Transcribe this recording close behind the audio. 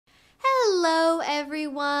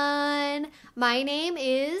everyone, my name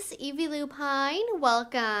is Evie Lupine.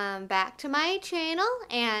 Welcome back to my channel,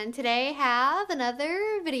 and today I have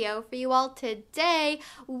another video for you all. Today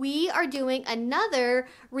we are doing another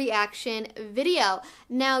reaction video.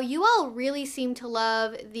 Now you all really seem to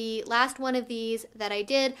love the last one of these that I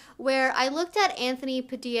did, where I looked at Anthony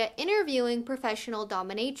Padilla interviewing professional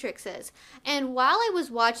dominatrixes, and while I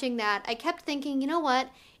was watching that I kept thinking, you know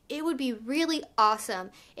what, it would be really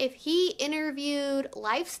awesome if he interviewed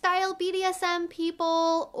lifestyle BDSM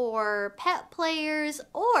people or pet players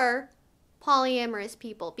or polyamorous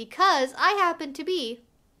people, because I happen to be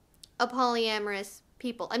a polyamorous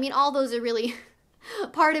people. I mean, all those are really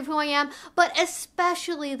part of who I am, but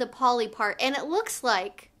especially the poly part. And it looks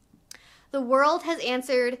like the world has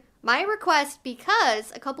answered my request,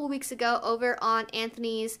 because a couple weeks ago over on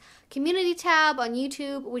Anthony's community tab on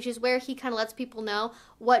YouTube, which is where he kind of lets people know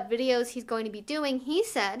what videos he's going to be doing, he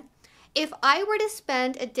said, if I were to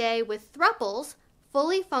spend a day with THROUPLES,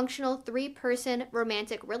 fully functional three-person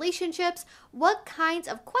romantic relationships, what kinds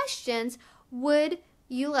of questions would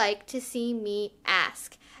you like to see me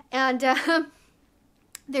ask? And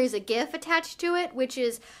there's a GIF attached to it, which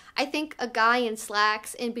is, I think, a guy in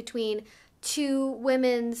slacks in between two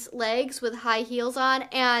women's legs with high heels on.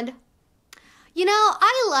 And you know,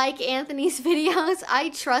 I like Anthony's videos. I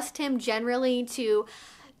trust him generally to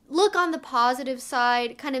look on the positive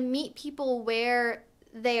side, kind of meet people where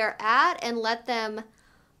they are at and let them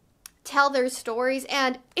tell their stories.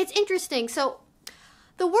 And it's interesting. So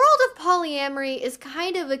the world of polyamory is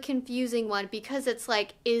kind of a confusing one, because it's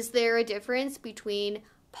like, is there a difference between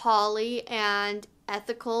poly and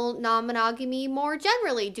ethical non-monogamy more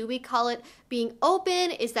generally? Do we call it being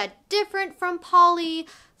open? Is that different from poly?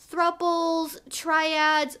 Throuples,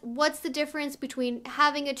 triads, what's the difference between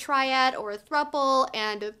having a triad or a throuple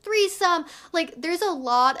and a threesome? Like, there's a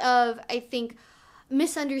lot of, I think,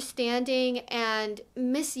 misunderstanding and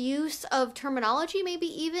misuse of terminology, maybe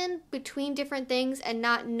even between different things, and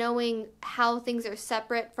not knowing how things are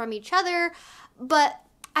separate from each other. But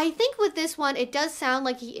I think with this one, it does sound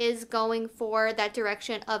like he is going for that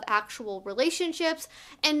direction of actual relationships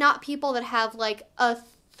and not people that have like a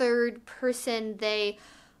third person they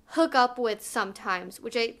hook up with sometimes,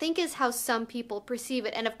 which I think is how some people perceive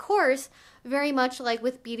it. And of course, very much like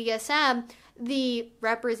with BDSM, the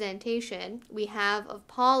representation we have of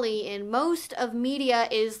poly in most of media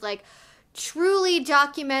is like truly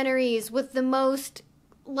documentaries with the most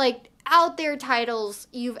like out there titles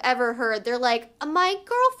you've ever heard. They're like, my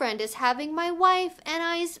girlfriend is having my wife and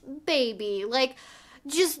I's baby. Like,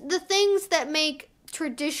 just the things that make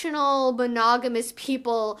traditional monogamous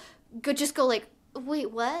people just go like,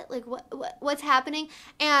 wait, what? Like, what's happening?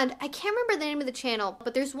 And I can't remember the name of the channel,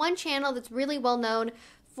 but there's one channel that's really well known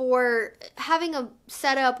for having a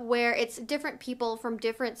setup where it's different people from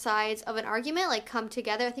different sides of an argument like come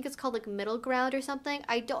together. I think it's called like Middle Ground or something.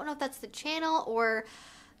 I don't know if that's the channel or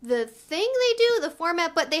the thing they do, the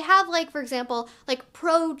format, but they have, like, for example, like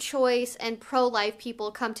pro-choice and pro-life people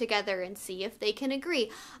come together and see if they can agree.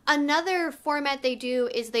 Another format they do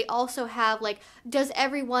is they also have, like, does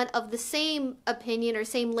everyone of the same opinion or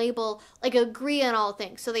same label, like, agree on all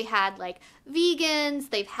things? So they had, like, vegans,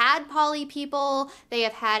 they've had poly people, they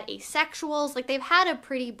have had asexuals, like, they've had a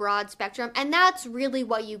pretty broad spectrum, and that's really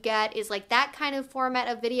what you get, is, like, that kind of format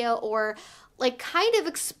of video, or like kind of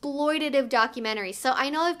exploitative documentary. So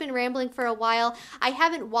I know I've been rambling for a while. I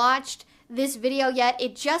haven't watched this video yet.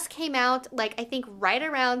 It just came out, like, I think right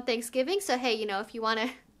around Thanksgiving. So hey, you know, if you want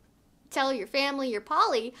to tell your family you're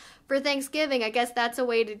poly for Thanksgiving, I guess that's a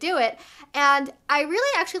way to do it. And I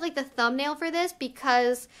really actually like the thumbnail for this,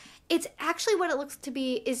 because it's actually what it looks to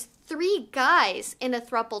be is three guys in a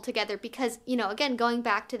throuple together, because, you know, again, going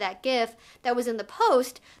back to that GIF that was in the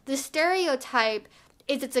post, the stereotype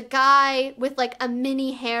is it's a guy with like a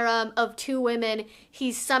mini harem of two women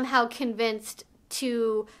he's somehow convinced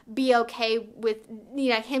to be okay with, you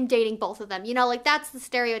know, him dating both of them. You know, like, that's the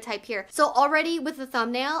stereotype here. So already with the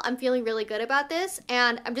thumbnail, I'm feeling really good about this,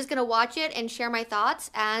 and I'm just gonna watch it and share my thoughts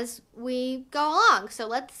as we go along. So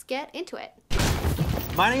let's get into it.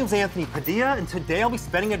 My name's Anthony Padilla, and today I'll be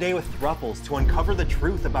spending a day with THROUPLES to uncover the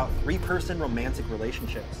truth about three-person romantic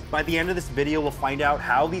relationships. By the end of this video, we'll find out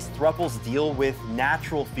how these THROUPLES deal with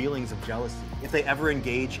natural feelings of jealousy, if they ever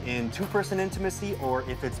engage in two-person intimacy, or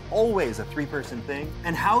if it's always a three-person thing,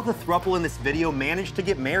 and how the throuple in this video managed to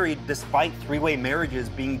get married despite three-way marriages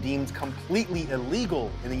being deemed completely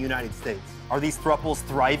illegal in the United States. Are these THROUPLES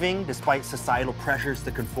thriving despite societal pressures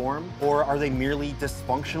to conform, or are they merely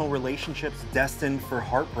dysfunctional relationships destined for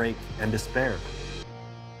heartbreak and despair?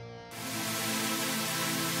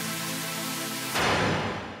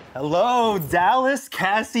 Hello, Dallas,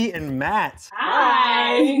 Cassie, and Matt.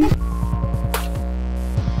 Hi.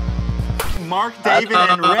 Mark, David,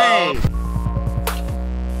 and Ray.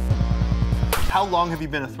 How long have you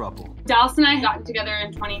been a throuple? Dallas and I got together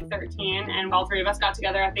in 2013, and all three of us got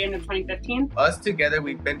together at the end of 2015. Us together,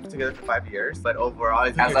 we've been together for 5 years, but overall,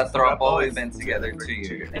 as a throuple, we've been together 2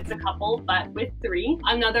 years. It's a couple, but with three.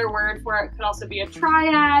 Another word for it could also be a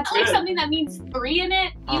triad. Like something that means three in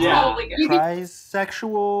it. Probably good.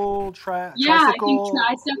 Trisexual, Yeah, I think tricycle.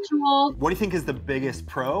 trisexual. What do you think is the biggest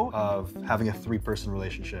pro of having a three-person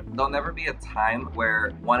relationship? There'll never be a time where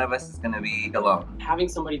one of us is going to be alone. Having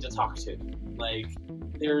somebody to talk to. Like,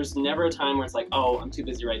 there's never a time where it's like, oh, I'm too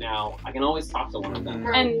busy right now. I can always talk to one of them.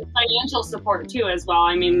 And financial support too as well.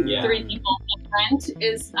 I mean, Yeah. 3 people paying rent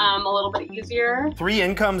is a little bit easier. 3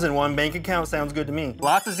 incomes in 1 bank account sounds good to me.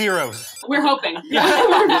 Lots of zeros. We're hoping.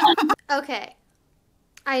 Okay.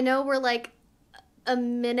 I know we're like a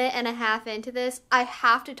minute and a half into this. I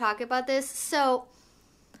have to talk about this. So,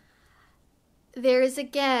 there's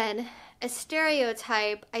again a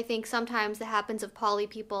stereotype, I think sometimes that happens of poly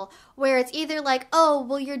people, where it's either like, oh,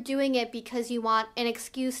 well, you're doing it because you want an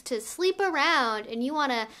excuse to sleep around and you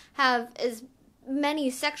want to have as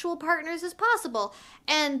many sexual partners as possible.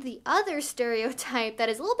 And the other stereotype that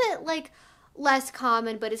is a little bit like less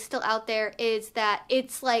common but is still out there is that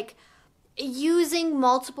it's like using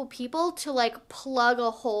multiple people to like plug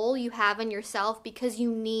a hole you have in yourself because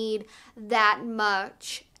you need that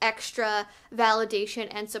much extra validation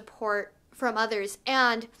and support from others.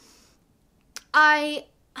 And I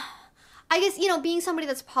guess, you know, being somebody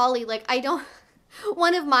that's poly, like I don't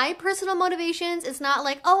one of my personal motivations is not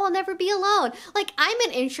like, oh, I'll never be alone. Like, I'm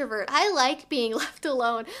an introvert. I like being left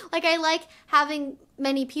alone. Like, I like having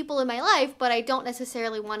many people in my life, but I don't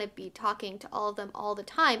necessarily want to be talking to all of them all the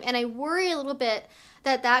time. And I worry a little bit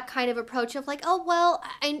that kind of approach of like, oh, well,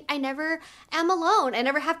 I never am alone. I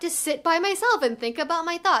never have to sit by myself and think about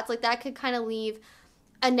my thoughts. Like, that could kind of leave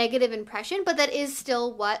a negative impression, but that is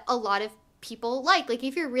still what a lot of people like. Like,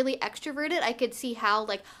 if you're really extroverted, I could see how,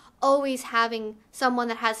 like, always having someone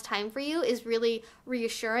that has time for you is really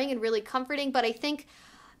reassuring and really comforting. But I think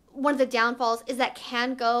one of the downfalls is that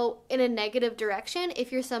can go in a negative direction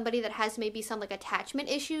if you're somebody that has maybe some like attachment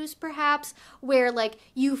issues perhaps, where like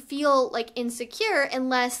you feel like insecure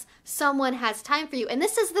unless someone has time for you. And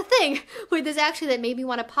this is the thing with this actually that made me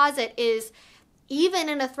want to pause it is even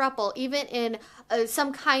in a throuple, even in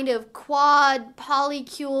some kind of quad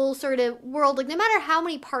polycule sort of world, like no matter how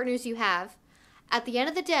many partners you have, at the end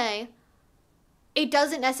of the day, it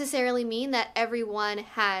doesn't necessarily mean that everyone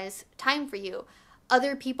has time for you.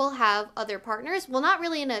 Other people have other partners. Well, not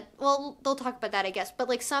really well, they'll talk about that, I guess. But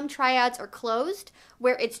like some triads are closed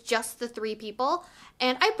where it's just the 3 people.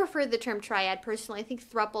 And I prefer the term triad personally. I think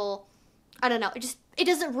throuple, I don't know, it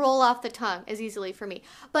doesn't roll off the tongue as easily for me.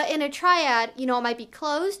 But in a triad, you know, it might be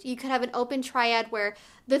closed. You could have an open triad where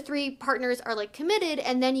the 3 partners are like committed,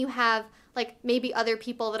 and then you have like maybe other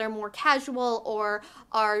people that are more casual or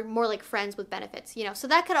are more like friends with benefits, you know. So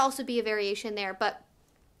that could also be a variation there. But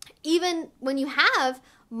even when you have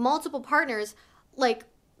multiple partners, like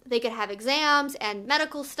they could have exams and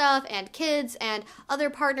medical stuff and kids and other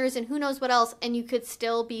partners and who knows what else, and you could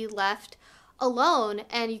still be left alone,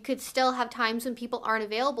 and you could still have times when people aren't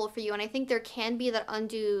available for you. And I think there can be that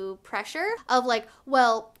undue pressure of like,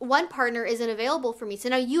 well, one partner isn't available for me, so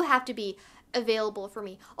now you have to be available for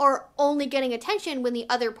me, or only getting attention when the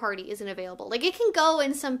other party isn't available. Like, it can go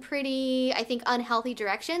in some pretty, I think, unhealthy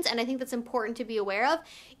directions, and I think that's important to be aware of,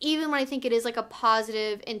 even when I think it is like a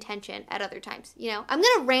positive intention at other times. You know, I'm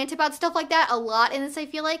gonna rant about stuff like that a lot in this, I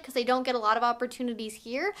feel like, because I don't get a lot of opportunities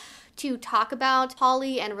here to talk about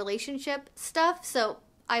poly and relationship stuff, so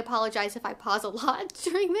I apologize if I pause a lot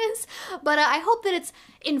during this, but I hope that it's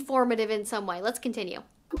informative in some way. Let's continue.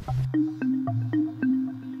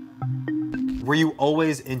 Were you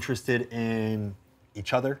always interested in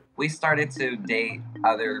each other? We started to date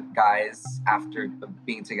other guys after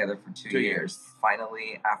being together for 2 years.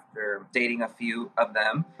 Finally, after dating a few of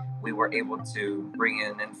them, we were able to bring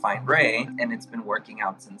in and find Ray, and it's been working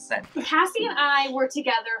out since then. Cassie and I were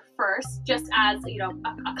together first, just as, you know,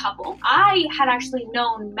 a couple. I had actually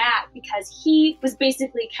known Matt because he was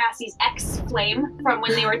basically Cassie's ex-flame from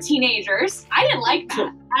when they were teenagers. I didn't like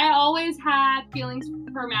that. I always had feelings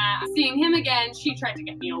for Matt. Seeing him again, she tried to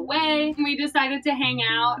get me away. We decided to hang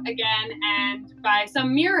out again, and by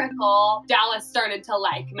some miracle, Dallas started to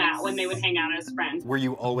like Matt when they would hang out as friends. Were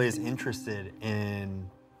you always interested in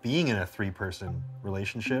being in a 3-person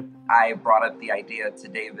relationship? I brought up the idea to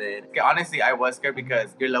David. Honestly, I was scared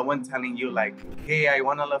because your loved one telling you like, hey, I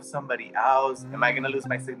want to love somebody else. Am I going to lose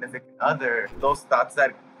my significant other? Those thoughts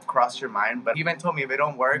that crossed your mind. But he even told me, if it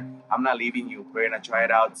don't work, I'm not leaving you. We're gonna try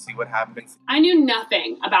it out, see what happens. I knew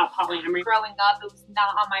nothing about polyamory. Growing up, it was not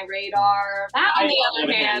on my radar. That, on the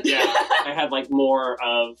other hand, yeah, I had like more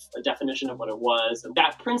of a definition of what it was.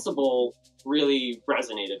 That principle really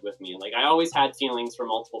resonated with me. Like I always had feelings for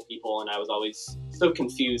multiple people and I was always so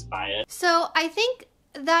confused by it. So I think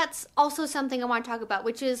that's also something I want to talk about,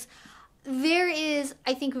 which is there is,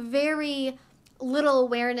 I think, very little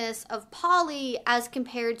awareness of poly as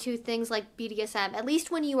compared to things like BDSM, at least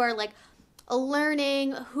when you are like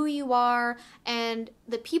learning who you are and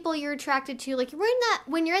the people you're attracted to. Like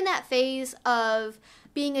when you're in that phase of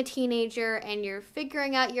being a teenager and you're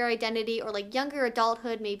figuring out your identity, or like younger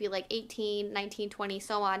adulthood, maybe like 18, 19, 20,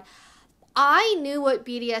 so on. I knew what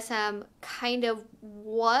BDSM kind of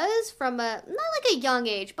was from not like a young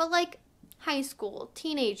age, but like high school,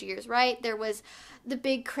 teenage years, right? There was the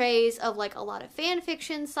big craze of like a lot of fan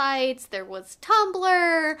fiction sites. There was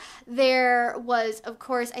Tumblr. There was, of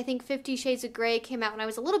course, I think 50 Shades of Grey came out when I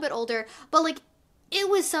was a little bit older, but like it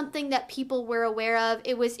was something that people were aware of.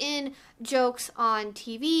 It was in jokes on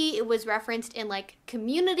TV. It was referenced in like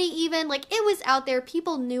Community even. Like it was out there.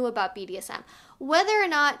 People knew about BDSM. Whether or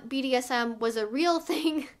not BDSM was a real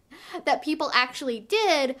thing that people actually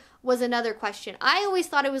did was another question. I always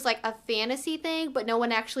thought it was like a fantasy thing, but no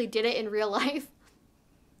one actually did it in real life.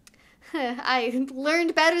 I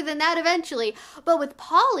learned better than that eventually. But with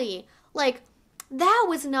poly, like, that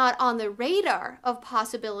was not on the radar of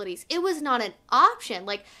possibilities. It was not an option.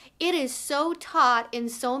 Like, it is so taught in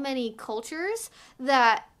so many cultures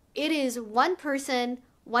that it is one person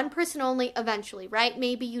only eventually, right?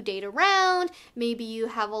 Maybe you date around, maybe you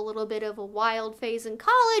have a little bit of a wild phase in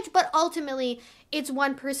college, but ultimately it's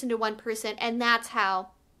one person to one person, and that's how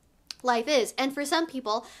life is. And for some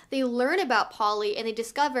people, they learn about poly and they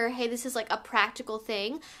discover, hey, this is like a practical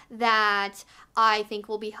thing that I think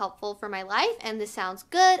will be helpful for my life, and this sounds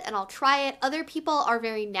good, and I'll try it. Other people are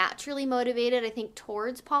very naturally motivated, I think,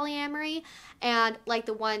 towards polyamory, and like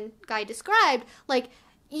the one guy described, like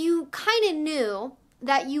you kind of knew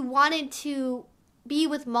that you wanted to be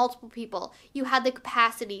with multiple people. You had the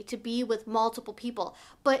capacity to be with multiple people.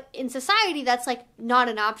 But in society, that's like not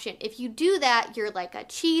an option. If you do that, you're like a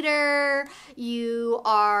cheater, you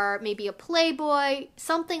are maybe a playboy,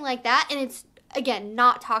 something like that. And it's, again,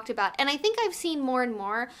 not talked about. And I think I've seen more and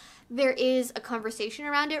more there is a conversation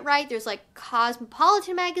around it, right? There's like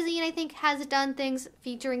Cosmopolitan magazine, I think, has done things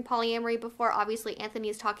featuring polyamory before. Obviously, Anthony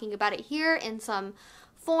is talking about it here in some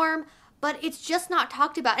form. But it's just not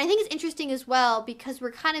talked about. I think it's interesting as well because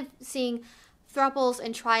we're kind of seeing throuples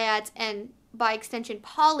and triads and by extension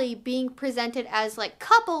poly being presented as like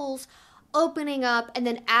couples opening up and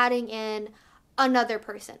then adding in another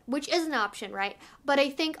person, which is an option, right? But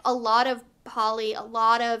I think a lot of poly, a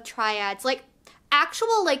lot of triads, like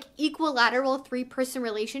actual like equilateral 3-person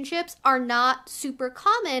relationships are not super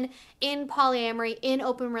common in polyamory, in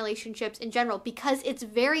open relationships in general, because it's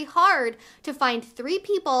very hard to find 3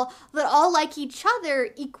 people that all like each other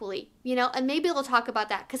equally, you know, and maybe we'll talk about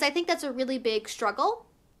that because I think that's a really big struggle.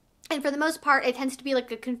 And for the most part, it tends to be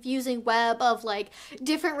like a confusing web of like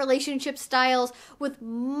different relationship styles with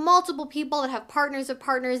multiple people that have partners of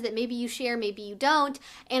partners that maybe you share, maybe you don't,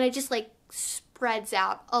 and it just like spreads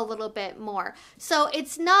out a little bit more. So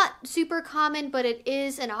it's not super common, but it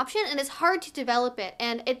is an option, and it's hard to develop it.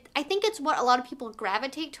 And I think it's what a lot of people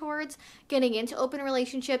gravitate towards getting into open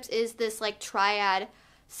relationships is this like triad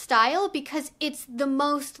style, because it's the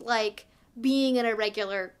most like being in a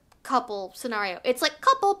regular couple scenario. It's like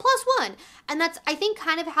couple plus one. And that's, I think,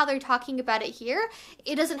 kind of how they're talking about it here.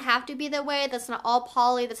 It doesn't have to be that way. That's not all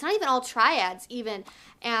poly. That's not even all triads even.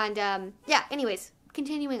 And yeah, anyways,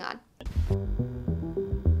 continuing on.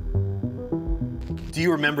 Do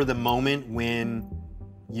you remember the moment when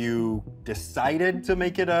you decided to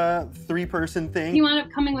make it a 3-person thing? He wound up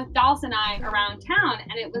coming with Dallas and I around town,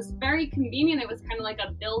 and it was very convenient. It was kind of like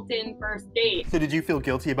a built-in first date. So did you feel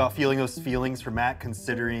guilty about feeling those feelings for Matt,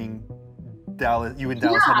 considering you and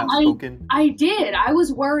Dallas had not spoken? I did. I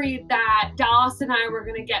was worried that Dallas and I were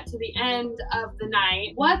going to get to the end of the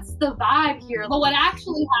night. What's the vibe here? But what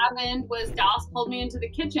actually happened was Dallas pulled me into the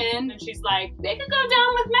kitchen and she's like, they could go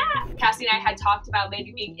down with Matt. Cassie and I had talked about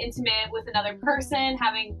maybe being intimate with another person,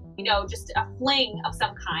 having, you know, just a fling of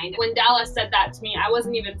some kind. When Dallas said that to me, I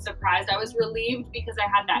wasn't even surprised. I was relieved because I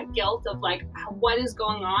had that guilt of like, what is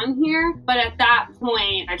going on here? But at that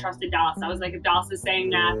point, I trusted Dallas. I was like, if Dallas is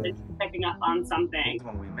saying that, then she's picking up on something.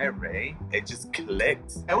 When we met Ray, it just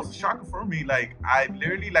clicked. It was a shocker for me. Like, I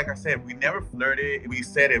literally, like I said, we never flirted. We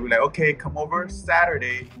said it. We're like, okay, come over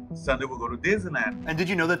Saturday. Sunday we'll go to Disneyland. And did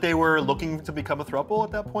you know that they were looking to become a throuple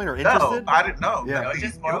at that point, or No, interested? I didn't know. Yeah. Like, It was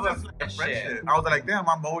just more of a like friendship. I was like, damn,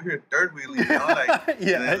 I'm over here third wheeling, you know? Like,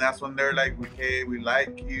 Yeah. And then that's when they're like, okay, we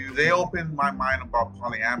like you. They opened my mind about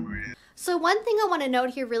polyamory. So one thing I want to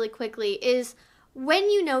note here really quickly is when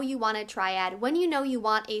you know you want a triad, when you know you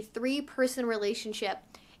want a 3-person relationship,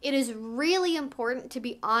 it is really important to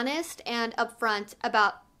be honest and upfront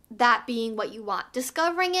about that being what you want.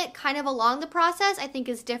 Discovering it kind of along the process, I think,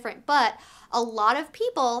 is different, but a lot of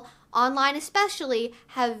people, online especially,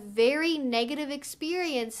 have very negative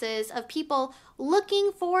experiences of people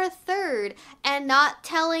looking for a third and not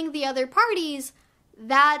telling the other parties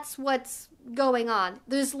that's what's going on.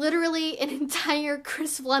 There's literally an entire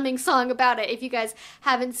Chris Fleming song about it. If you guys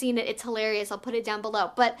haven't seen it, it's hilarious. I'll put it down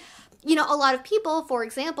below. But you know, a lot of people, for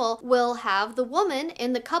example, will have the woman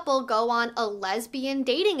in the couple go on a lesbian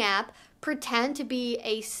dating app, pretend to be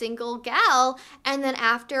a single gal, and then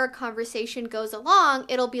after a conversation goes along,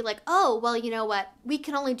 it'll be like, oh, well, you know what? We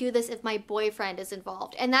can only do this if my boyfriend is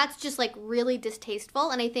involved. And that's just like really distasteful.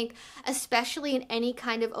 And I think especially in any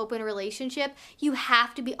kind of open relationship, you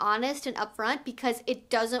have to be honest and upfront because it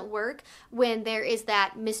doesn't work when there is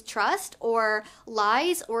that mistrust or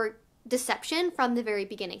lies or deception from the very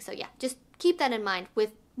beginning. So yeah, just keep that in mind.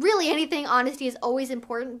 With really anything, honesty is always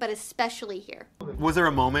important, but especially here. Was there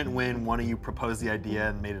a moment when one of you proposed the idea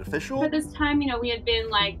and made it official? At this time, you know, we had been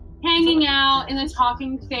like hanging out in the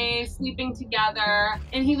talking phase, sleeping together,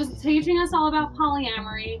 and he was teaching us all about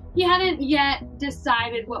polyamory. He hadn't yet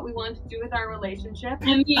decided what we wanted to do with our relationship.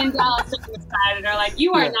 And me and Dallas decided, are like,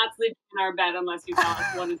 you are not sleeping in our bed unless you tell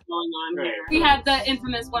us what is going on here. We had the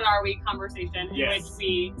infamous "what are we" conversation in which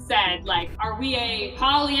we said, like, are we a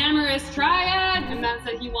polyamorous triad? And Matt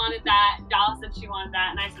said he wanted that, Dallas said she wanted that,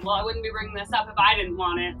 and I said, well, I wouldn't be bringing this up if I didn't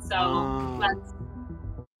want it, so let's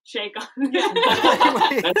shake on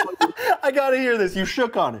it. I gotta hear this. You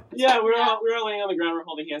shook on it. Yeah, we were all laying on the ground, we're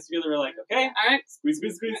holding hands together. We're like, okay, all right, squeeze,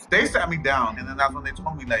 squeeze, squeeze. They sat me down, and then that's when they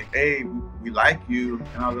told me, like, hey, we like you.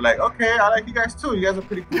 And I was like, okay, I like you guys too. You guys are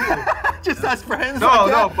pretty cool. Just as friends? No, like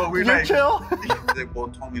no, that? but we're You're like, chill? They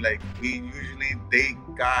both told me, like, we usually date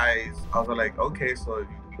guys. I was like, okay, so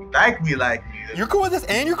you like me. You're cool with this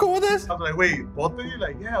and you're cool with this? I was like, wait, both of you?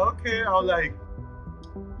 Like, yeah, okay. I was like,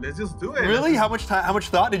 let's just do it. Really? How much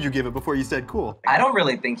thought did you give it before you said cool? I don't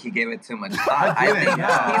really think he gave it too much thought. I think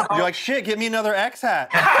You're like, shit, get me another X hat.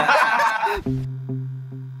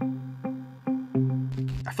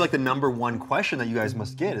 I feel like the #1 question that you guys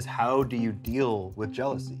must get is, how do you deal with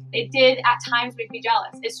jealousy? It did at times make me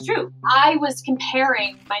jealous. It's true. I was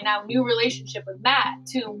comparing my now new relationship with Matt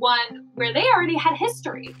to one where they already had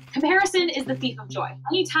history. Comparison is the thief of joy.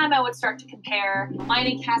 Anytime I would start to compare mine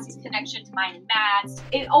and Cassie's connection to mine and Matt's,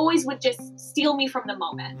 it always would just steal me from the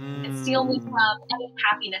moment and steal me from any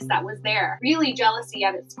happiness that was there. Really, jealousy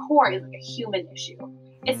at its core is like a human issue.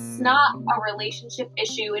 It's not a relationship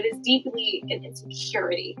issue. It is deeply an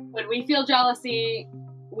insecurity. When we feel jealousy,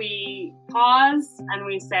 we pause and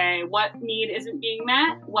we say, what need isn't being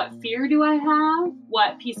met? What fear do I have?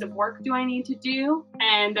 What piece of work do I need to do?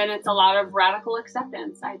 And then it's a lot of radical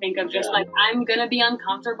acceptance. I think of just like, I'm gonna be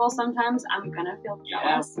uncomfortable sometimes. I'm gonna feel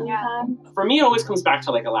jealous sometimes. For me, it always comes back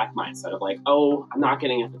to like a lack mindset of like, oh, I'm not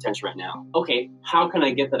getting enough attention right now. Okay, how can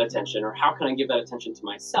I get that attention, or how can I give that attention to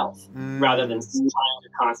myself rather than trying to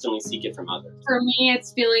constantly seek it from others? For me,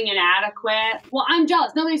 it's feeling inadequate. Well, I'm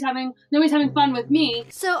jealous. Nobody's having fun with me.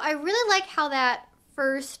 So I really like how that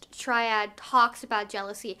first triad talks about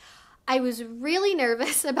jealousy. I was really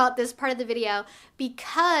nervous about this part of the video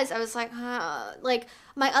because I was like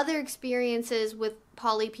my other experiences with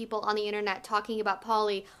poly people on the internet talking about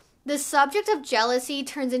poly, the subject of jealousy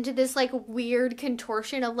turns into this like weird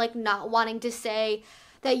contortion of like not wanting to say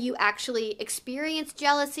that you actually experience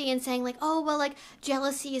jealousy and saying like, oh, well, like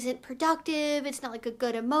jealousy isn't productive. It's not like a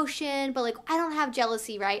good emotion, but like I don't have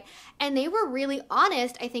jealousy, right? And they were really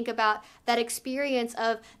honest, I think, about that experience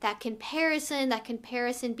of that comparison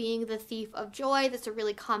being the thief of joy. That's a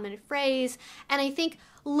really common phrase. And I think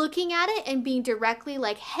looking at it and being directly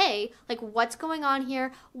like, hey, like what's going on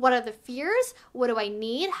here? What are the fears? What do I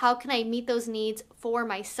need? How can I meet those needs for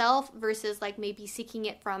myself versus like maybe seeking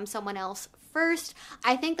it from someone else first?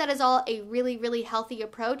 I think that is all a really, really healthy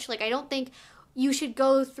approach. Like I don't think you should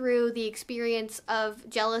go through the experience of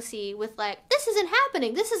jealousy with like, this isn't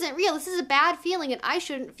happening, this isn't real, this is a bad feeling and I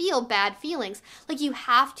shouldn't feel bad feelings. Like, you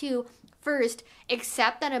have to first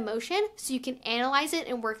accept that emotion so you can analyze it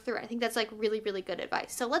and work through it. I think that's like really, really good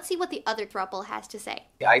advice. So let's see what the other throuple has to say.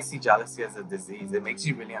 I see jealousy as a disease. It makes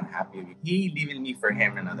you really unhappy. He leaving me for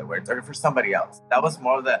him, in other words, or for somebody else. That was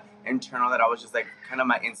more of the internal, that I was just like kind of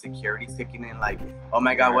my insecurities kicking in, like, oh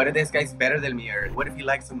my God, what if this guy's better than me? Or what if he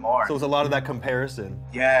likes him more? So it was a lot of that comparison.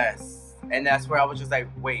 Yes. And that's where I was just like,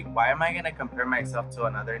 wait, why am I going to compare myself to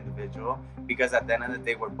another individual? Because at the end of the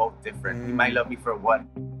day, we're both different. He might love me for what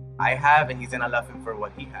I have, and he's gonna love him for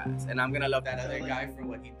what he has, and I'm gonna love that other guy for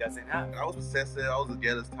what he doesn't have. I was possessive, I was a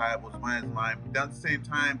jealous type, was mine is mine. But at the same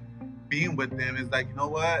time, being with them is like, you know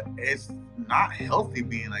what? It's not healthy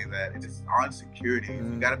being like that. It's just our insecurities.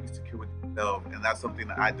 You gotta be secure with yourself, and that's something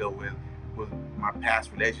that I dealt with my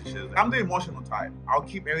past relationships. I'm the emotional type. I'll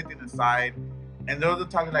keep everything inside, and they're the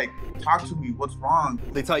type like, talk to me, what's wrong?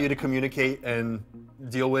 They taught you to communicate and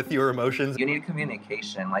deal with your emotions. You need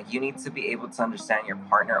communication. Like, you need to be able to understand your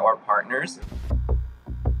partner or partners.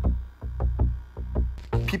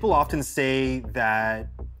 People often say that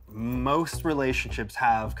most relationships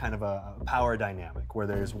have kind of a power dynamic where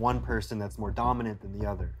there's one person that's more dominant than the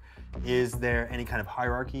other. Is there any kind of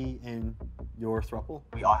hierarchy in your throuple?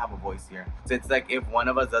 We all have a voice here. So it's like, if one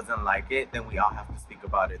of us doesn't like it, then we all have to speak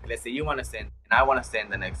about it. Let's say you want to sin, and I want to sin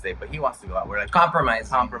the next day, but he wants to go out. We're like, compromise.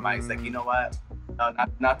 Like, you know what? No,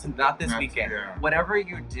 not this weekend. Yeah. Whatever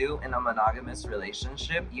you do in a monogamous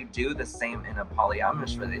relationship, you do the same in a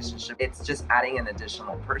polyamorous relationship. It's just adding an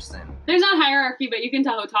additional person. There's not hierarchy, but you can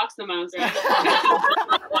tell who talks the most, right?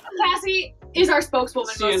 Cassie is our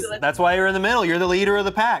spokeswoman most of the time. That's why you're in the middle. You're the leader of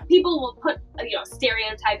the pack. People will put,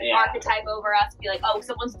 stereotype and archetype over us, be like, oh,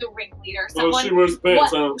 someone's the ringleader. Someone, she wears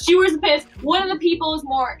pants. She wears the pants. One of the people is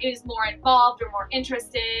more involved or more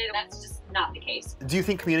interested. That's just not the case. Do you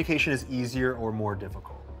think communication is easier or more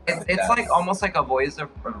difficult? It's like almost like a voice of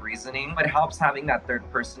reasoning, but it helps having that third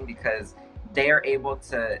person because they are able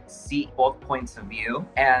to see both points of view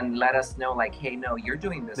and let us know, like, hey, no, you're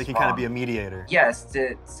doing this They can wrong. kind of be a mediator. Yes,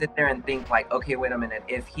 to sit there and think like, okay, wait a minute,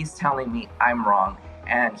 if he's telling me I'm wrong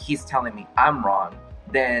and he's telling me I'm wrong,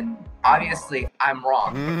 then obviously I'm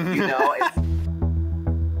wrong,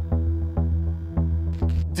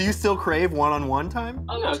 Do you still crave one-on-one time?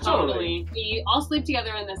 Oh, Yeah, totally. We all sleep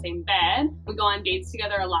together in the same bed. We go on dates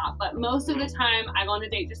together a lot, but most of the time I go on a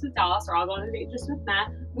date just with Dallas, or I'll go on a date just with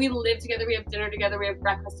Matt. We live together, we have dinner together, we have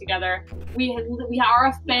breakfast together. We are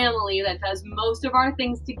a family that does most of our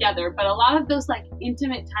things together, but a lot of those like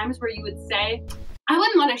intimate times where you would say, I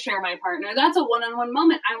wouldn't want to share my partner. That's a one-on-one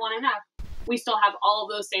moment I want to have. We still have all of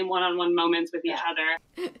those same one-on-one moments with each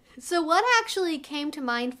other. So what actually came to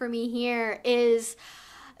mind for me here is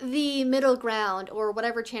the Middle Ground, or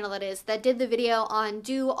whatever channel that is, that did the video on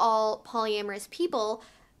do all polyamorous people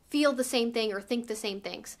feel the same thing or think the same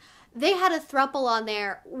things. They had a throuple on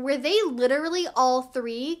there where they literally all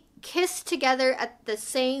three kissed together at the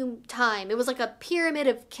same time. It was like a pyramid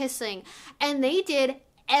of kissing, and they did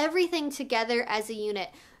everything together as a unit.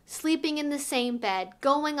 Sleeping in the same bed,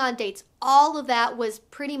 going on dates, all of that was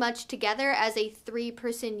pretty much together as a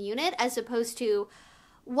 3-person unit, as opposed to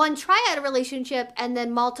one triad relationship and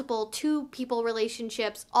then multiple 2-people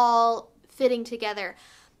relationships all fitting together.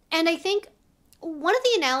 And I think one of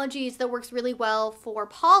the analogies that works really well for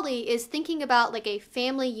poly is thinking about like a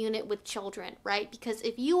family unit with children, right? Because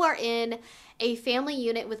if you are in a family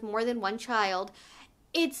unit with more than one child,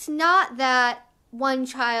 it's not that one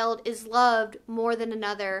child is loved more than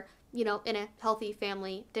another, in a healthy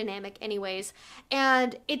family dynamic anyways.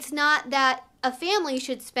 And it's not that a family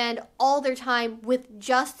should spend all their time with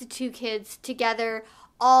just the 2 kids together,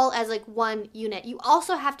 all as like one unit. You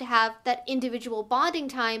also have to have that individual bonding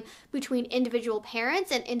time between individual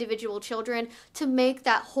parents and individual children to make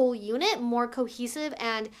that whole unit more cohesive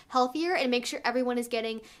and healthier, and make sure everyone is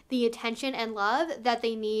getting the attention and love that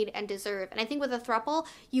they need and deserve. And I think with a throuple,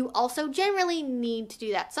 you also generally need to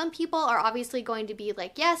do that. Some people are obviously going to be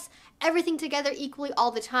like, yes, everything together equally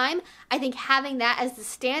all the time. I think having that as the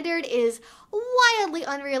standard is wildly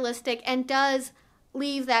unrealistic and does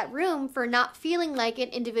leave that room for not feeling like an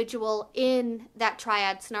individual in that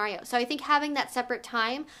triad scenario. So I think having that separate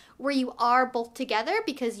time where you are both together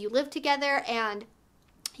because you live together and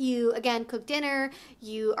you, again, cook dinner,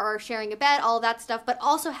 you are sharing a bed, all that stuff, but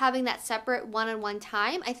also having that separate one-on-one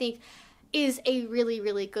time, I think is a really,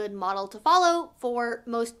 really good model to follow for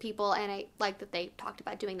most people, and I like that they talked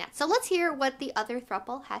about doing that. So let's hear what the other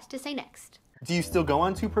throuple has to say next. Do you still go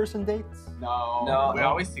on 2-person dates? No, we're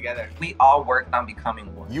always together. We all worked on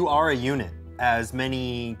becoming one. You are a unit. as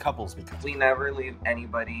many couples become. We never leave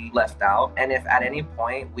anybody left out. And if at any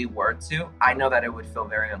point we were to, I know that it would feel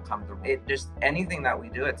very uncomfortable. It just, anything that we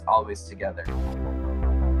do, it's always together.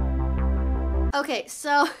 Okay,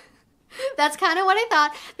 so that's kind of what I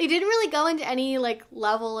thought. They didn't really go into any like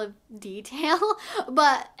level of detail,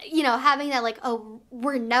 but you know, having that like, oh,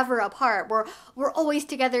 we're never apart. We're always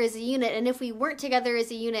together as a unit, and if we weren't together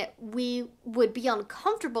as a unit, we would be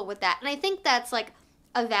uncomfortable with that. And I think that's like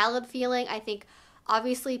a valid feeling. I think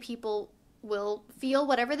obviously people will feel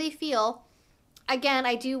whatever they feel. Again,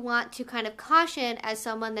 I do want to kind of caution, as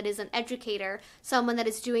someone that is an educator, someone that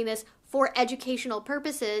is doing this for educational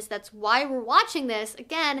purposes, that's why we're watching this.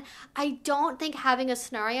 Again, I don't think having a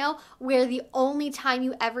scenario where the only time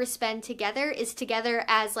you ever spend together is together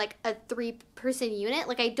as like a 3-person unit,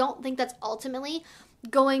 like I don't think that's ultimately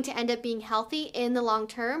going to end up being healthy in the long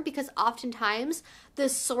term, because oftentimes the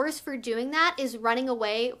source for doing that is running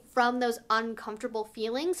away from those uncomfortable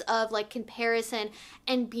feelings of like comparison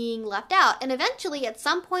and being left out. And eventually at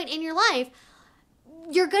some point in your life,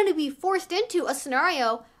 you're going to be forced into a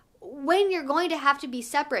scenario when you're going to have to be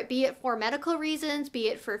separate, be it for medical reasons, be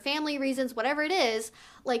it for family reasons, whatever it is.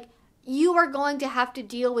 Like, you are going to have to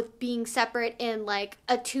deal with being separate in like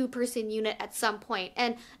a 2-person unit at some point,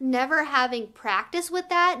 and never having practice with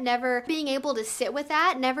that, never being able to sit with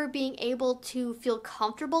that, never being able to feel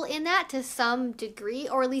comfortable in that to some degree,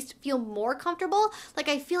 or at least feel more comfortable. Like,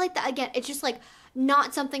 I feel like that, again, it's just like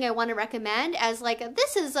not something I want to recommend as like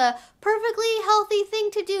this is a perfectly healthy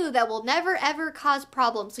thing to do that will never ever cause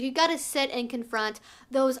problems. So you got to sit and confront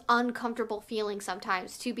those uncomfortable feelings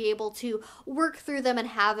sometimes to be able to work through them and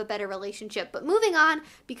have a better relationship. But moving on,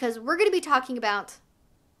 because we're going to be talking about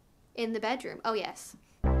in the bedroom. Oh yes.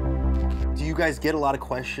 Do you guys get a lot of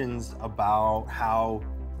questions about how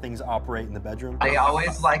things operate in the bedroom? I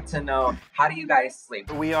always like to know, how do you guys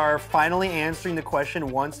sleep? We are finally answering the question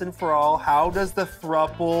once and for all. How does the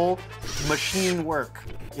throuple machine work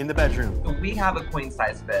in the bedroom? We have a queen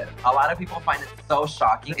size bed. A lot of people find it so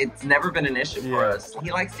shocking. It's never been an issue for us.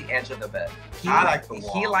 He likes the edge of the bed. I like the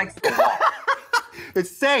wall. He likes the wall.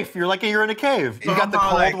 It's safe. You're like you're in a cave. So You got the I'm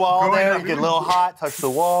cold like wall going there. up- You get a little hot, touch the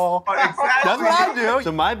wall. Exactly. That's what I do.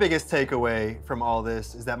 So my biggest takeaway from all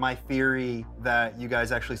this is that my theory that you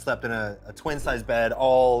guys actually slept in a twin-size bed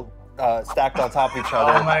all stacked on top of each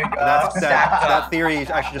other. Oh my God. That theory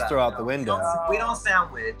I should just throw out the window. We don't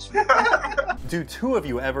sandwich. Do 2 of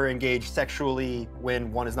you ever engage sexually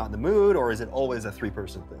when one is not in the mood, or is it always a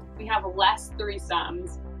 3-person thing? We have less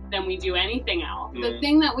threesomes than we do anything else. The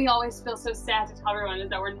thing that we always feel so sad to tell everyone is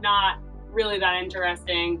that we're not really that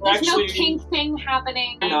interesting. There's no Actually, kink thing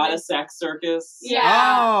happening. Not a sex circus. Yeah.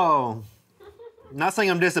 Oh. Not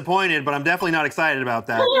saying I'm disappointed, but I'm definitely not excited about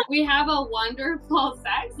that. We have a wonderful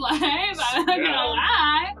sex life, I'm not gonna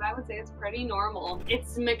lie. But I would say it's pretty normal.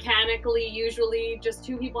 It's mechanically usually just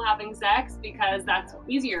 2 people having sex because that's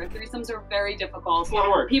easier. Threesomes are very difficult. It's a lot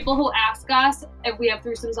of work. People who ask us if we have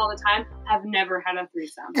threesomes all the time have never had a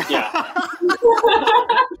threesome. Yeah.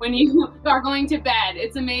 When you are going to bed,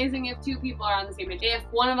 it's amazing if 2 people are on the same page. If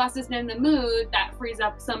one of us isn't in the mood, that frees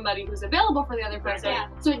up somebody who's available for the other person. Yeah.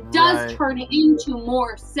 So it does Right. turn into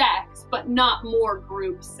more sex, but not more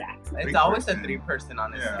group sex. It's always a 3-person,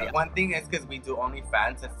 honestly. Yeah. One thing is because we do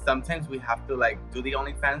OnlyFans, and sometimes we have to like do the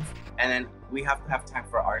OnlyFans, and then we have to have time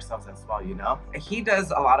for ourselves as well, you know? He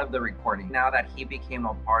does a lot of the recording. Now that he became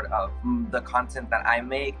a part of the content that I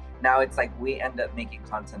make, now it's like we end up making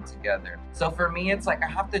content together. So for me, it's like I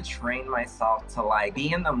have to train myself to like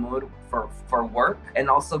be in the mood for work, and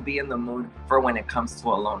also be in the mood for when it comes to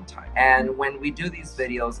alone time. And when we do these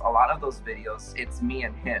videos, a lot of those videos, it's me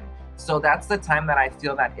and him. So that's the time that I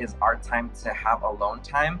feel that is our time to have alone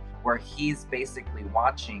time, where he's basically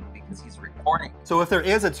watching because he's recording. So if there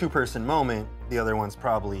is a 2-person moment, the other one's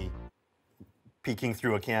probably peeking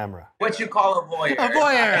through a camera. What you call a voyeur. A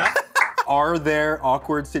voyeur! Are there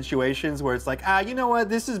awkward situations where it's like, you know what,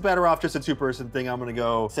 this is better off just a 2-person thing. I'm gonna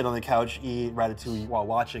go sit on the couch, eat Ratatouille while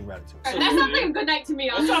watching Ratatouille. That sounds like a good night to me.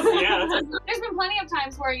 Yeah, There's been plenty of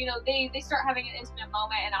times where, you know, they start having an intimate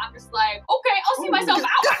moment and I'm just like, okay, I'll see myself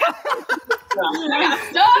out. I got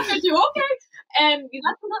stuff to do, okay. And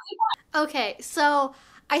that's completely fine. Okay, so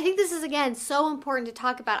I think this is, again, so important to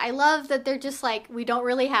talk about. I love that they're just like, we don't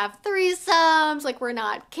really have threesomes, like we're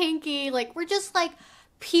not kinky, like we're just like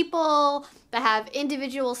people that have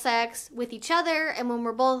individual sex with each other, and when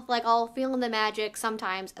we're both like all feeling the magic,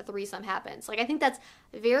 sometimes a threesome happens. Like, I think that's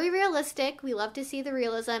very realistic. We love to see the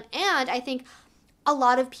realism, and I think a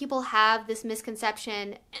lot of people have this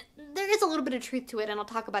misconception. There is a little bit of truth to it, and I'll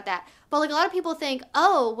talk about that. But like, a lot of people think,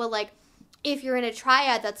 oh, well, like if you're in a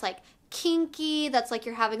triad that's like kinky, that's like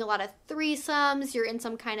you're having a lot of threesomes, you're in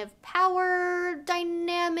some kind of power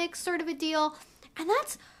dynamic sort of a deal. And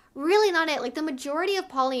that's really not it. Like, the majority of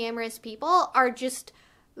polyamorous people are just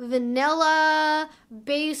vanilla,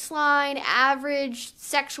 baseline, average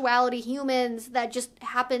sexuality humans that just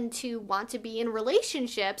happen to want to be in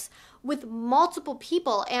relationships with multiple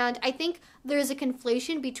people. And I think there's a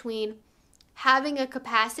conflation between having a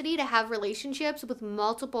capacity to have relationships with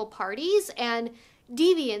multiple parties and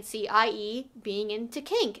deviancy, i.e. being into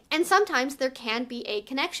kink. And sometimes there can be a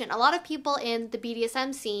connection. A lot of people in the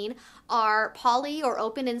BDSM scene are poly or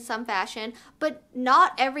open in some fashion, but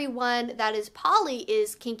not everyone that is poly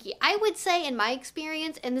is kinky. I would say, in my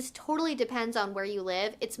experience, and this totally depends on where you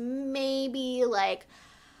live, it's maybe like,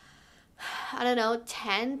 I don't know,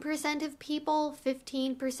 10% of people,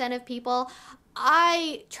 15% of people.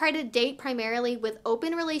 I try to date primarily with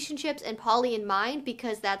open relationships and poly in mind,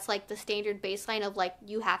 because that's like the standard baseline of like,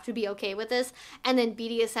 you have to be okay with this, and then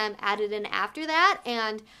BDSM added in after that.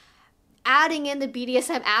 And adding in the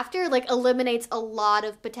BDSM after like eliminates a lot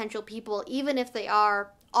of potential people, even if they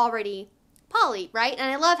are already poly, right?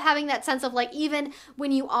 And I love having that sense of like, even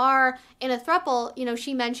when you are in a throuple, you know,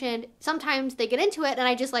 she mentioned sometimes they get into it and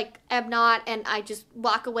I just like am not, and I just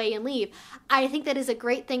walk away and leave. I think that is a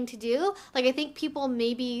great thing to do. Like, I think people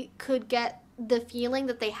maybe could get the feeling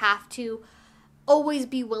that they have to always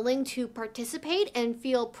be willing to participate and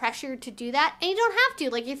feel pressured to do that. And you don't have to.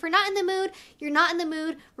 Like, if you're not in the mood, you're not in the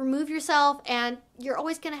mood, remove yourself, and you're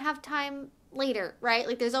always going to have time later, right?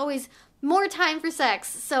 Like, there's always more time for sex.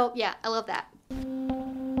 So yeah, I love that.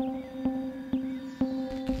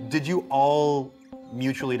 Did you all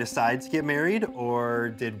mutually decide to get married, or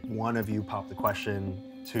did one of you pop the question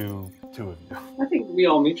to two of you? I think we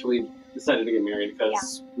all mutually decided to get married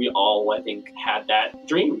because we all, I think, had that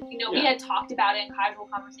dream. You know, we had talked about it in casual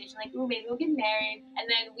conversation, like, ooh, maybe we'll get married. And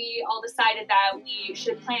then we all decided that we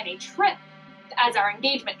should plan a trip as our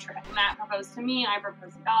engagement trip. Matt proposed to me, I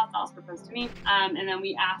proposed to Dallas, Dallas proposed to me. And then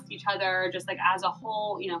we asked each other, just like as a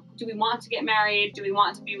whole, you know, do we want to get married? Do we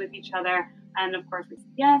want to be with each other? And of course we said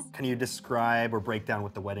yes. Can you describe or break down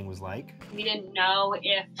what the wedding was like? We didn't know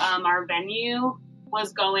if our venue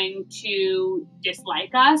was going to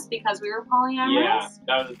dislike us because we were polyamorous. Yeah,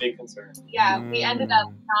 that was a big concern. Yeah, we ended up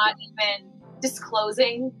not even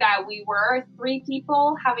disclosing that we were 3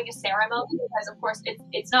 people having a ceremony, because of course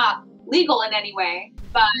it's not legal in any way,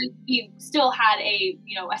 but we still had a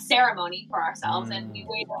ceremony for ourselves. And we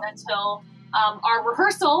waited until our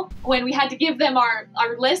rehearsal, when we had to give them our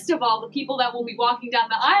list of all the people that will be walking down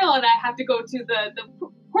the aisle, and I have to go to the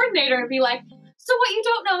coordinator and be like, so what you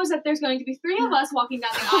don't know is that there's going to be 3 of us walking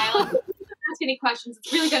down the aisle, and if you don't ask any questions,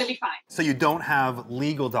 it's really going to be fine. So you don't have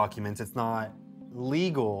legal documents. It's not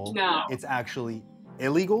legal. No. It's actually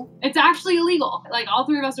illegal? It's actually illegal. Like, all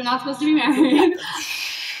 3 of us are not supposed to be married.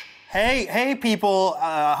 Hey, people,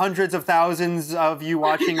 hundreds of thousands of you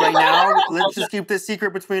watching right now, let's just keep this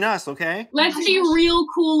secret between us, okay? Let's be real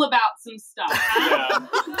cool about some stuff. Huh?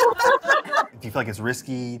 Do you feel like it's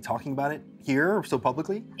risky talking about it here so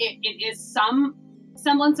publicly? It is some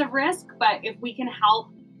semblance of risk, but if we can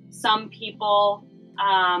help some people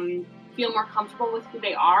feel more comfortable with who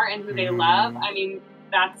they are and who they love, I mean,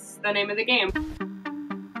 that's the name of the game.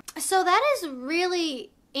 So that is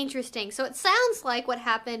really interesting. So it sounds like what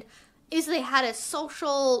happened is they had a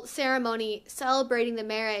social ceremony celebrating the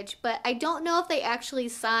marriage, but I don't know if they actually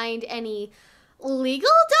signed any legal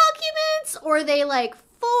documents, or they like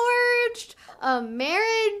forged a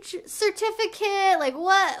marriage certificate. Like,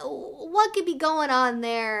 what could be going on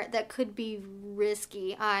there that could be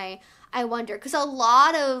risky? I wonder, because a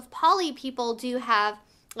lot of poly people do have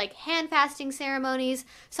like hand fasting ceremonies,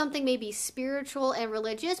 something maybe spiritual and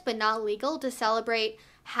religious but not legal, to celebrate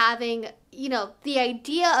having, you know, the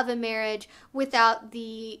idea of a marriage without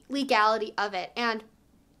the legality of it. And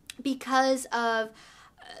because of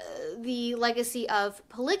the legacy of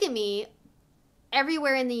polygamy,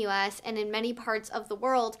 everywhere in the US and in many parts of the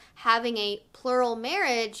world, having a plural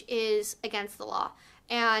marriage is against the law.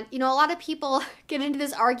 And, you know, a lot of people get into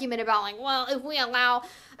this argument about, like, well, if we allow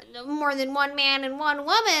more than one man and one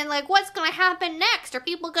woman, like, what's going to happen next? Are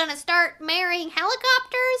people going to start marrying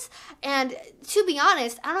helicopters? And to be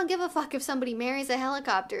honest, I don't give a fuck if somebody marries a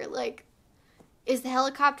helicopter. Like, is the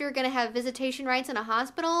helicopter going to have visitation rights in a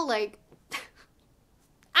hospital? Like,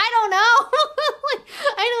 I don't know. Like,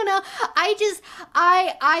 I don't know.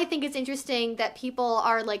 I think it's interesting that people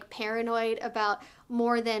are, like, paranoid about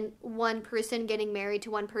more than one person getting married to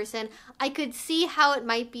one person. I could see how it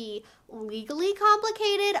might be legally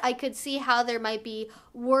complicated. I could see how there might be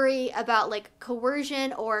worry about like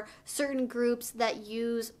coercion or certain groups that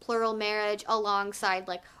use plural marriage alongside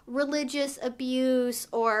like religious abuse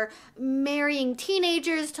or marrying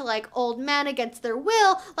teenagers to like old men against their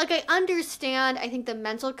will. Like I understand, I think the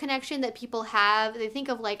mental connection that people have, they think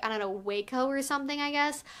of like, I don't know, Waco or something, I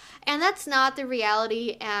guess. And that's not the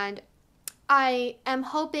reality. And I am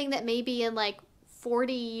hoping that maybe in like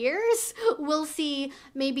 40 years, we'll see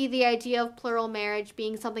maybe the idea of plural marriage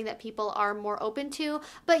being something that people are more open to.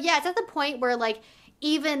 But yeah, it's at the point where like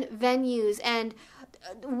even venues and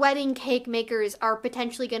wedding cake makers are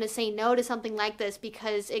potentially going to say no to something like this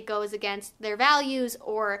because it goes against their values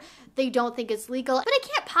or they don't think it's legal. But it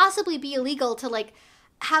can't possibly be illegal to like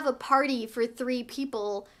have a party for 3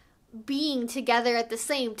 people being together at the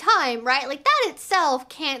same time, right? Like that itself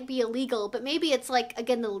can't be illegal, but maybe it's like,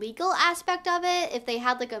 again, the legal aspect of it. If they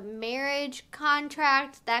had like a marriage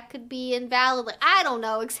contract, that could be invalid. Like, I don't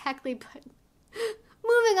know exactly, but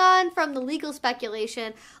moving on from the legal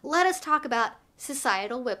speculation, let us talk about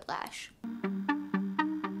societal whiplash.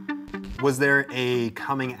 Was there a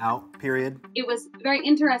coming out period? It was very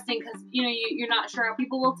interesting because, you know, you're not sure how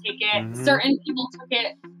people will take it. Certain people took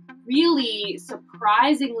it really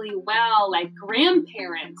surprisingly well, like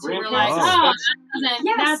grandparents who were like, oh, that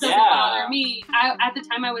doesn't bother me. At the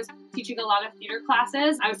time I was teaching a lot of theater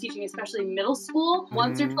classes. I was teaching especially middle school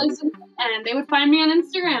once or twice a week, and they would find me on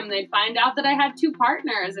Instagram. They'd find out that I had 2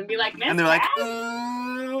 partners and be like, Miss, and they're like,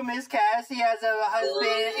 ooh, Miss Cassie has a husband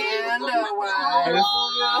and a wife.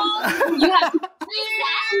 You have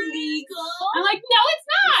legal. I'm like, no, it's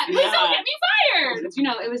not. Please don't get me fired. You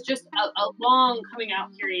know, it was just a long coming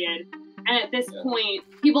out period. And at this point,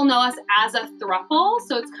 people know us as a throuple,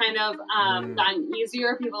 so it's kind of gotten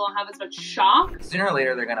easier. People don't have as much shock. Sooner or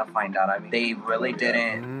later, they're going to find out. I mean, they really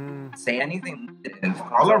didn't say anything negative.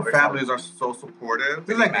 All our families are so supportive.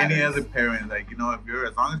 It's like any other parent. Like, you know, if you're,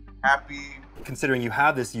 as long as you're happy. Considering you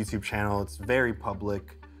have this YouTube channel, it's very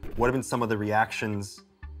public. What have been some of the reactions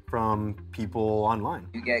from people online?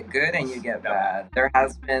 You get good and you get bad. There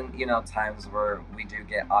has been, you know, times where we do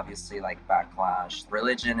get obviously like backlash.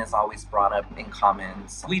 Religion is always brought up in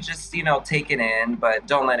comments. We just, you know, take it in, but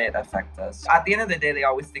don't let it affect us. At the end of the day, they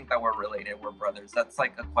always think that we're related, we're brothers. That's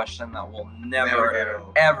like a question that will never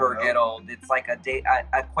ever get old. It's like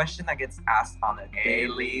a question that gets asked on a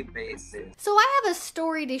daily basis. So I have a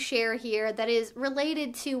story to share here that is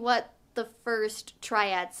related to what the first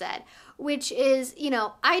triad said, which is, you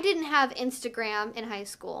know, I didn't have Instagram in high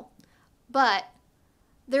school, but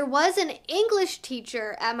there was an English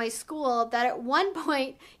teacher at my school that at one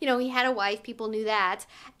point, you know, he had a wife, people knew that,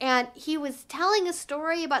 and he was telling a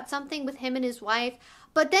story about something with him and his wife,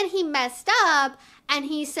 but then he messed up and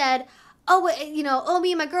he said, oh, wait, you know, oh,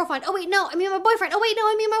 me and my girlfriend, oh, wait, no, I mean my boyfriend, oh, wait, no,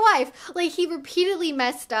 I mean my wife. Like, he repeatedly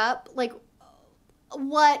messed up, like,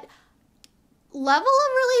 what level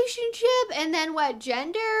of relationship and then what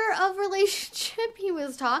gender of relationship he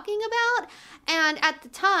was talking about. And at the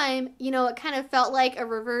time, you know, it kind of felt like a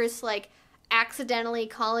reverse, like, accidentally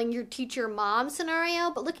calling your teacher mom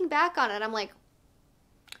scenario. But looking back on it, I'm like,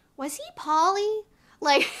 was he poly?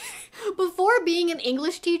 Like, before being an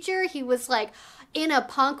English teacher, he was, like, in a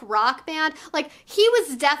punk rock band. Like, he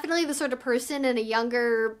was definitely the sort of person in a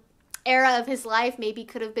younger era of his life maybe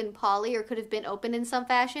could have been poly or could have been open in some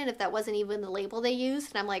fashion if that wasn't even the label they used.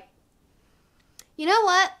 And I'm like, you know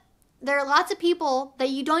what? There are lots of people that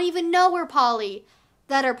you don't even know are poly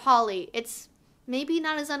that are poly. It's maybe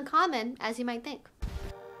not as uncommon as you might think.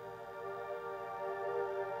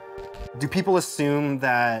 Do people assume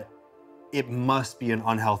that it must be an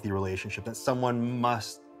unhealthy relationship, that someone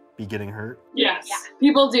must be getting hurt? Yes,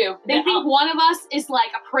 people do. They think one of us is like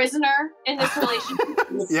a prisoner in this relationship.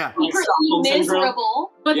 Yeah. Like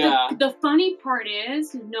miserable. But the funny part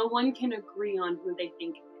is no one can agree on who they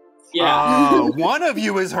think it is. Yeah. One of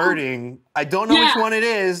you is hurting. I don't know which one it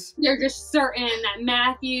is. They're just certain that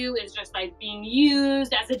Matthew is just like being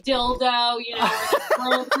used as a dildo, you know,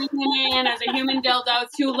 we're just in as a human dildo,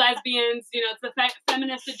 2 lesbians, you know, it's the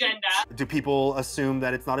feminist agenda. Do people assume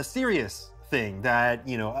that it's not a serious thing, that,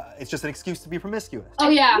 you know, it's just an excuse to be promiscuous? Oh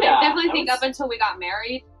yeah, I definitely think up until we got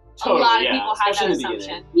married, Totally, a lot of people had that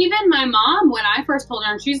assumption. Even my mom, when I first told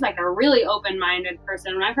her, and she's like a really open-minded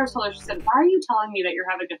person, when I first told her, she said, why are you telling me that you're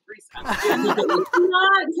having a threesome? I'm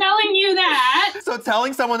not telling you that. So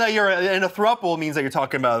telling someone that you're in a throuple means that you're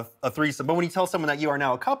talking about a threesome, but when you tell someone that you are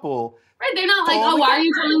now a couple, right, they're not like, oh, why are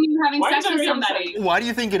you telling me you're having sex with somebody? Why do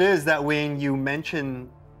you think it is that when you mention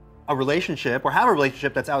a relationship or have a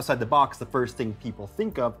relationship that's outside the box, the first thing people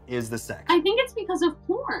think of is the sex? I think it's because of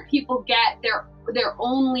porn. People get their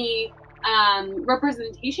only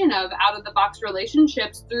representation of out of the box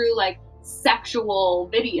relationships through like sexual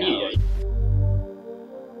video. Yeah.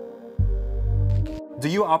 Do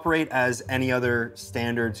you operate as any other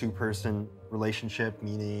standard two-person relationship,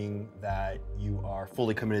 meaning that you are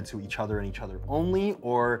fully committed to each other and each other only,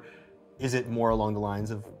 or is it more along the lines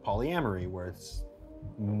of polyamory, where it's,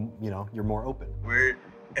 you know, you're more open? We're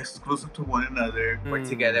exclusive to one another. We're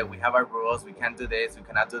together. We have our rules. We can't do this. We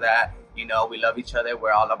cannot do that. You know, we love each other.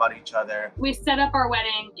 We're all about each other. We set up our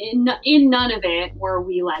wedding in none of it were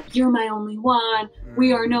we like, you're my only one.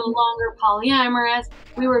 We are no longer polyamorous.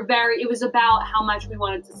 It was about how much we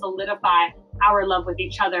wanted to solidify our love with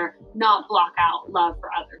each other, not block out love for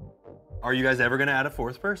others. Are you guys ever gonna add a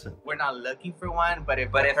fourth person? We're not looking for one, but if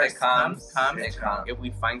it comes, it comes. If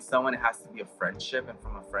we find someone, it has to be a friendship, and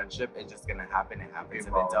from a friendship, it's just gonna happen. It happens.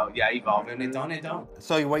 If it don't, evolve. And it don't, it don't.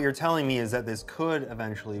 So what you're telling me is that this could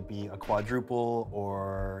eventually be a quadruple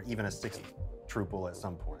or even a sixth triple at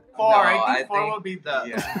some point. Four. No, I think four will be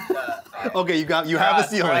the. Okay, you have a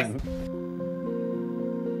ceiling.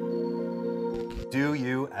 Do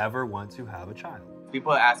you ever want to have a child?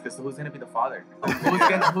 People ask us, so who's gonna be the father? Who's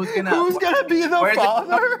gonna Who's gonna be the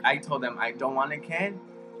father? I told them I don't want a kid,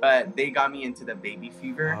 but they got me into the baby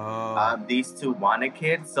fever. These two want a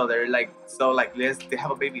kid, so they're like, they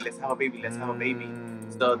have a baby, let's have a baby, let's have a baby.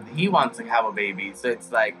 So he wants to have a baby, so it's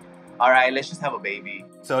like, all right, let's just have a baby.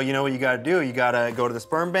 So you know what you gotta do? You gotta go to the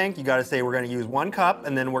sperm bank, you gotta say we're gonna use 1 cup,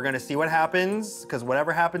 and then we're gonna see what happens, because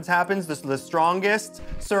whatever happens, happens. The strongest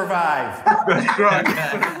survive.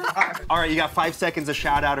 All right, you got 5 seconds to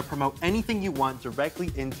shout out or promote anything you want directly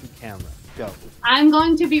into camera. Go. I'm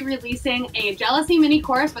going to be releasing a jealousy mini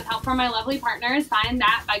course with help from my lovely partners. Find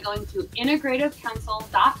that by going to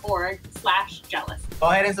integrativecounsel.org/jealous. Go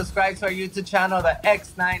ahead and subscribe to our YouTube channel, the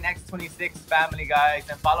X9X26 family, guys,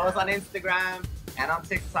 and follow us on Instagram and on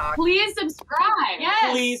TikTok. Please subscribe.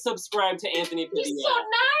 Yes. Please subscribe to Anthony Padilla. He's so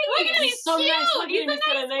nice. Look at him. He's so cute. nice. Look at him. He's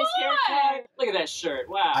got a nice haircut. Look at that shirt.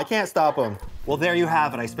 Wow. I can't stop him. Well, there you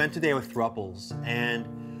have it. I spent today with Throuples, and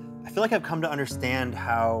I feel like I've come to understand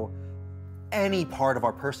how any part of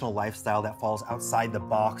our personal lifestyle that falls outside the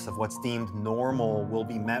box of what's deemed normal will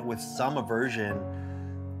be met with some aversion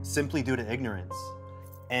simply due to ignorance.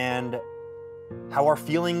 And how our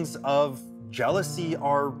feelings of jealousy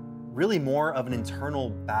are really more of an internal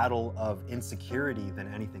battle of insecurity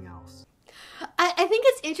than anything else. I think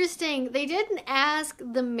it's interesting. They didn't ask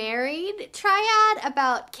the married triad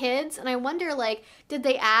about kids, and I wonder, like, did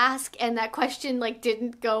they ask and that question, like,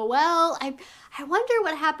 didn't go well? I wonder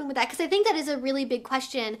what happened with that, because I think that is a really big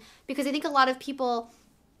question, because I think a lot of people,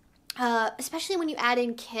 especially when you add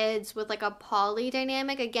in kids with, like, a poly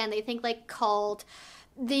dynamic, again, they think, like, cult.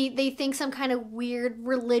 They think some kind of weird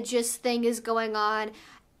religious thing is going on,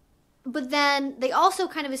 but then they also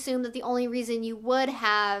kind of assume that the only reason you would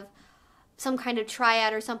have some kind of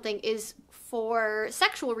triad or something is for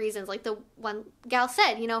sexual reasons. Like the one gal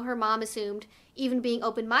said, you know, her mom assumed, even being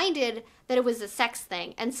open-minded, that it was a sex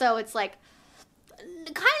thing. And so it's like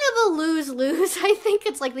kind of a lose-lose. I think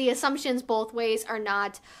it's like the assumptions both ways are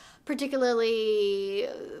not particularly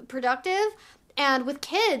productive. And with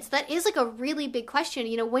kids, that is like a really big question.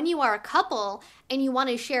 You know, when you are a couple and you want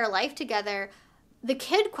to share life together, the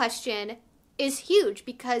kid question is huge,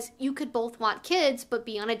 because you could both want kids but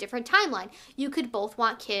be on a different timeline. You could both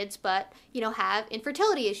want kids but, you know, have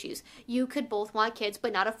infertility issues. You could both want kids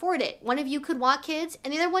but not afford it. One of you could want kids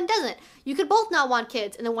and the other one doesn't. You could both not want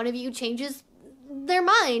kids and then one of you changes their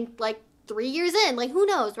mind like 3 years in. Like, who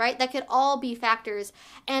knows, right? That could all be factors.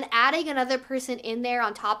 And adding another person in there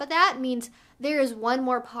on top of that means there is one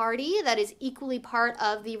more party that is equally part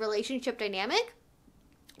of the relationship dynamic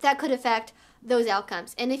that could affect those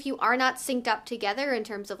outcomes. And if you are not synced up together in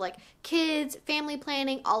terms of like kids, family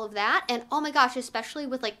planning, all of that, and oh my gosh, especially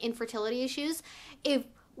with like infertility issues, if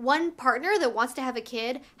one partner that wants to have a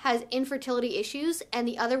kid has infertility issues and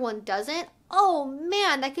the other one doesn't, oh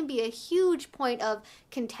man, that can be a huge point of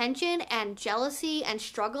contention and jealousy and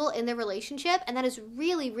struggle in the relationship, and that is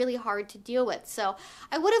really, really hard to deal with. So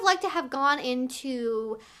I would have liked to have gone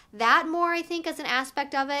into that more, I think, as an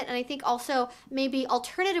aspect of it, and I think also maybe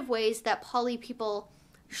alternative ways that poly people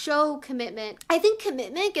show commitment. I think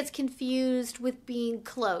commitment gets confused with being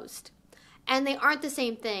closed, and they aren't the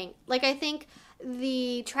same thing. Like, I think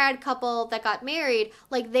the trad couple that got married,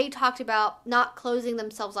 like, they talked about not closing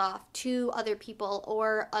themselves off to other people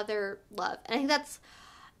or other love. And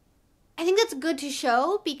I I think that's good to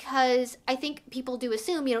show, because I think people do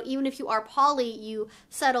assume, you know, even if you are poly, you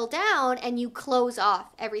settle down and you close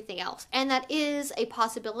off everything else. And that is a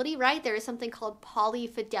possibility, right? There is something called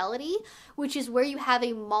polyfidelity, which is where you have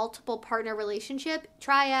a multiple partner relationship,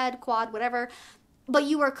 triad, quad, whatever, but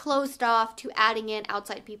you are closed off to adding in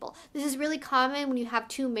outside people. This is really common when you have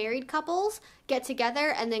two married couples get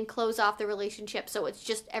together and then close off the relationship. So it's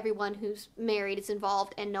just everyone who's married is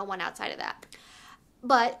involved and no one outside of that.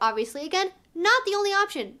 But obviously, again, not the only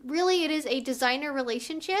option. Really, it is a designer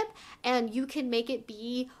relationship, and you can make it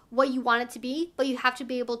be what you want it to be, but you have to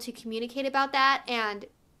be able to communicate about that. And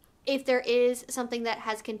if there is something that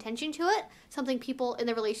has contention to it, something people in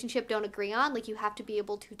the relationship don't agree on, like, you have to be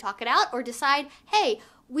able to talk it out or decide, hey,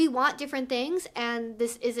 we want different things and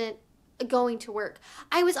this isn't going to work.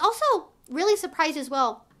 I was also really surprised as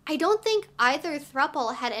well. I don't think either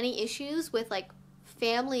throuple had any issues with, like,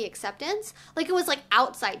 family acceptance. Like, it was like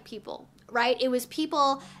outside people, right? It was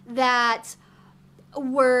people that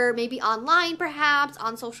were maybe online, perhaps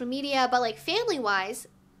on social media, but like family-wise,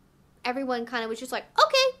 everyone kind of was just like,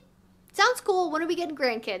 okay, sounds cool. When are we getting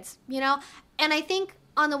grandkids? You know? And I think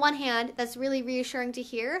on the one hand, that's really reassuring to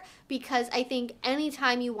hear, because I think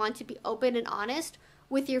anytime you want to be open and honest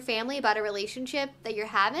with your family about a relationship that you're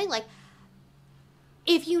having, like,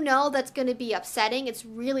 if you know that's going to be upsetting, it's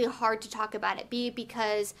really hard to talk about it. Be it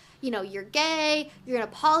because, you know, you're gay, you're in a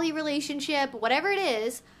poly relationship, whatever it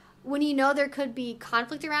is, when you know there could be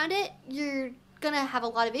conflict around it, you're going to have a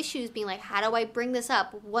lot of issues being like, how do I bring this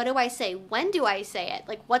up? What do I say? When do I say it?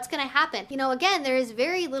 Like, what's going to happen? You know, again, there is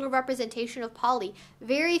very little representation of poly.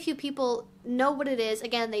 Very few people know what it is.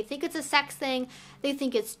 Again, they think it's a sex thing. They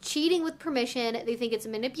think it's cheating with permission. They think it's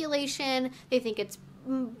manipulation. They think it's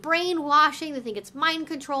brainwashing. They think it's mind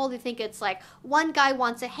control. They think it's like one guy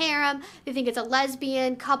wants a harem. They think it's a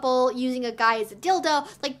lesbian couple using a guy as a dildo.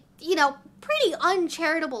 Like, you know, pretty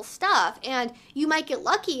uncharitable stuff. And you might get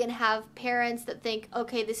lucky and have parents that think,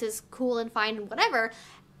 okay, this is cool and fine and whatever.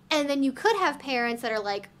 And then you could have parents that are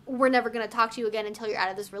like, we're never going to talk to you again until you're out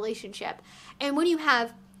of this relationship. And when you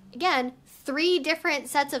have, again, 3 different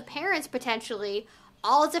sets of parents potentially,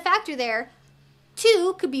 all is a factor there.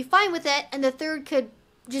 2 could be fine with it, and the 3rd could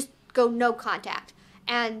just go no contact.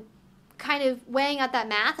 And kind of weighing out that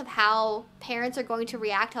math of how parents are going to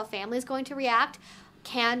react, how family is going to react,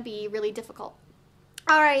 can be really difficult.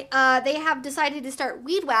 All right, they have decided to start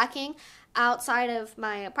weed whacking outside of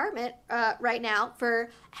my apartment right now for,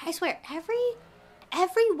 I swear,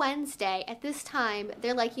 every Wednesday at this time,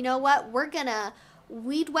 they're like, you know what, we're gonna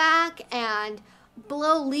weed whack and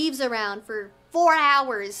blow leaves around for 4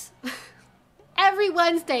 hours. Every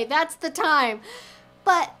Wednesday, that's the time.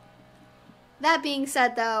 But that being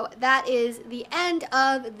said, though, that is the end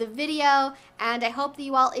of the video, and I hope that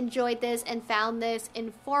you all enjoyed this and found this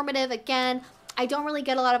informative. Again, I don't really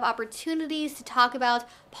get a lot of opportunities to talk about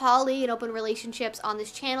poly and open relationships on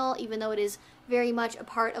this channel, even though it is very much a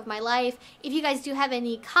part of my life. If you guys do have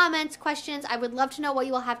any comments, questions, I would love to know what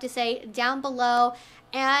you all have to say down below.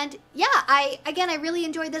 And yeah, I really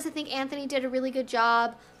enjoyed this. I think Anthony did a really good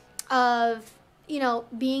job of, you know,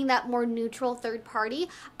 being that more neutral third party.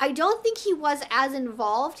 I don't think he was as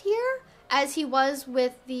involved here as he was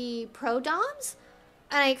with the pro-doms.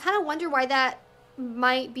 And I kind of wonder why that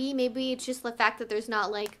might be. Maybe it's just the fact that there's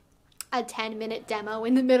not like a 10-minute demo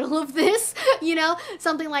in the middle of this, you know,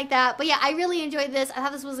 something like that. But yeah, I really enjoyed this. I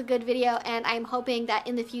thought this was a good video, and I'm hoping that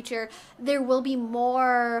in the future there will be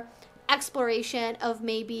more exploration of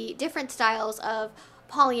maybe different styles of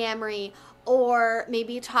polyamory, or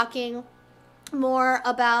maybe talking more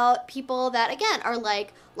about people that, again, are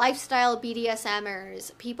like lifestyle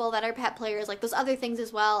BDSMers, people that are pet players, like those other things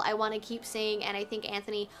as well. I want to keep seeing, and I think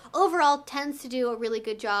Anthony overall tends to do a really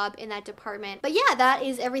good job in that department. But yeah, that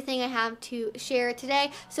is everything I have to share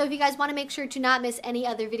today. So if you guys want to make sure to not miss any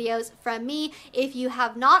other videos from me, if you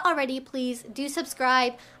have not already, please do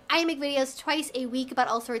subscribe. I make videos twice a week about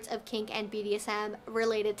all sorts of kink and BDSM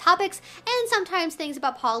related topics, and sometimes things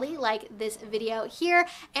about poly, like this video here.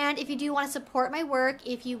 And if you do want to support my work,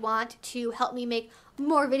 if you want to help me make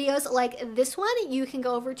more videos like this one, you can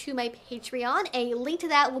go over to my Patreon. A link to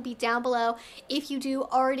that will be down below. If you do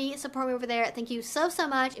already support me over there, thank you so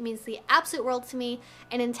much. It means the absolute world to me.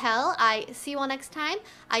 And until I see you all next time,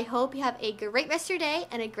 I hope you have a great rest of your day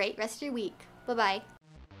and a great rest of your week. Bye-bye.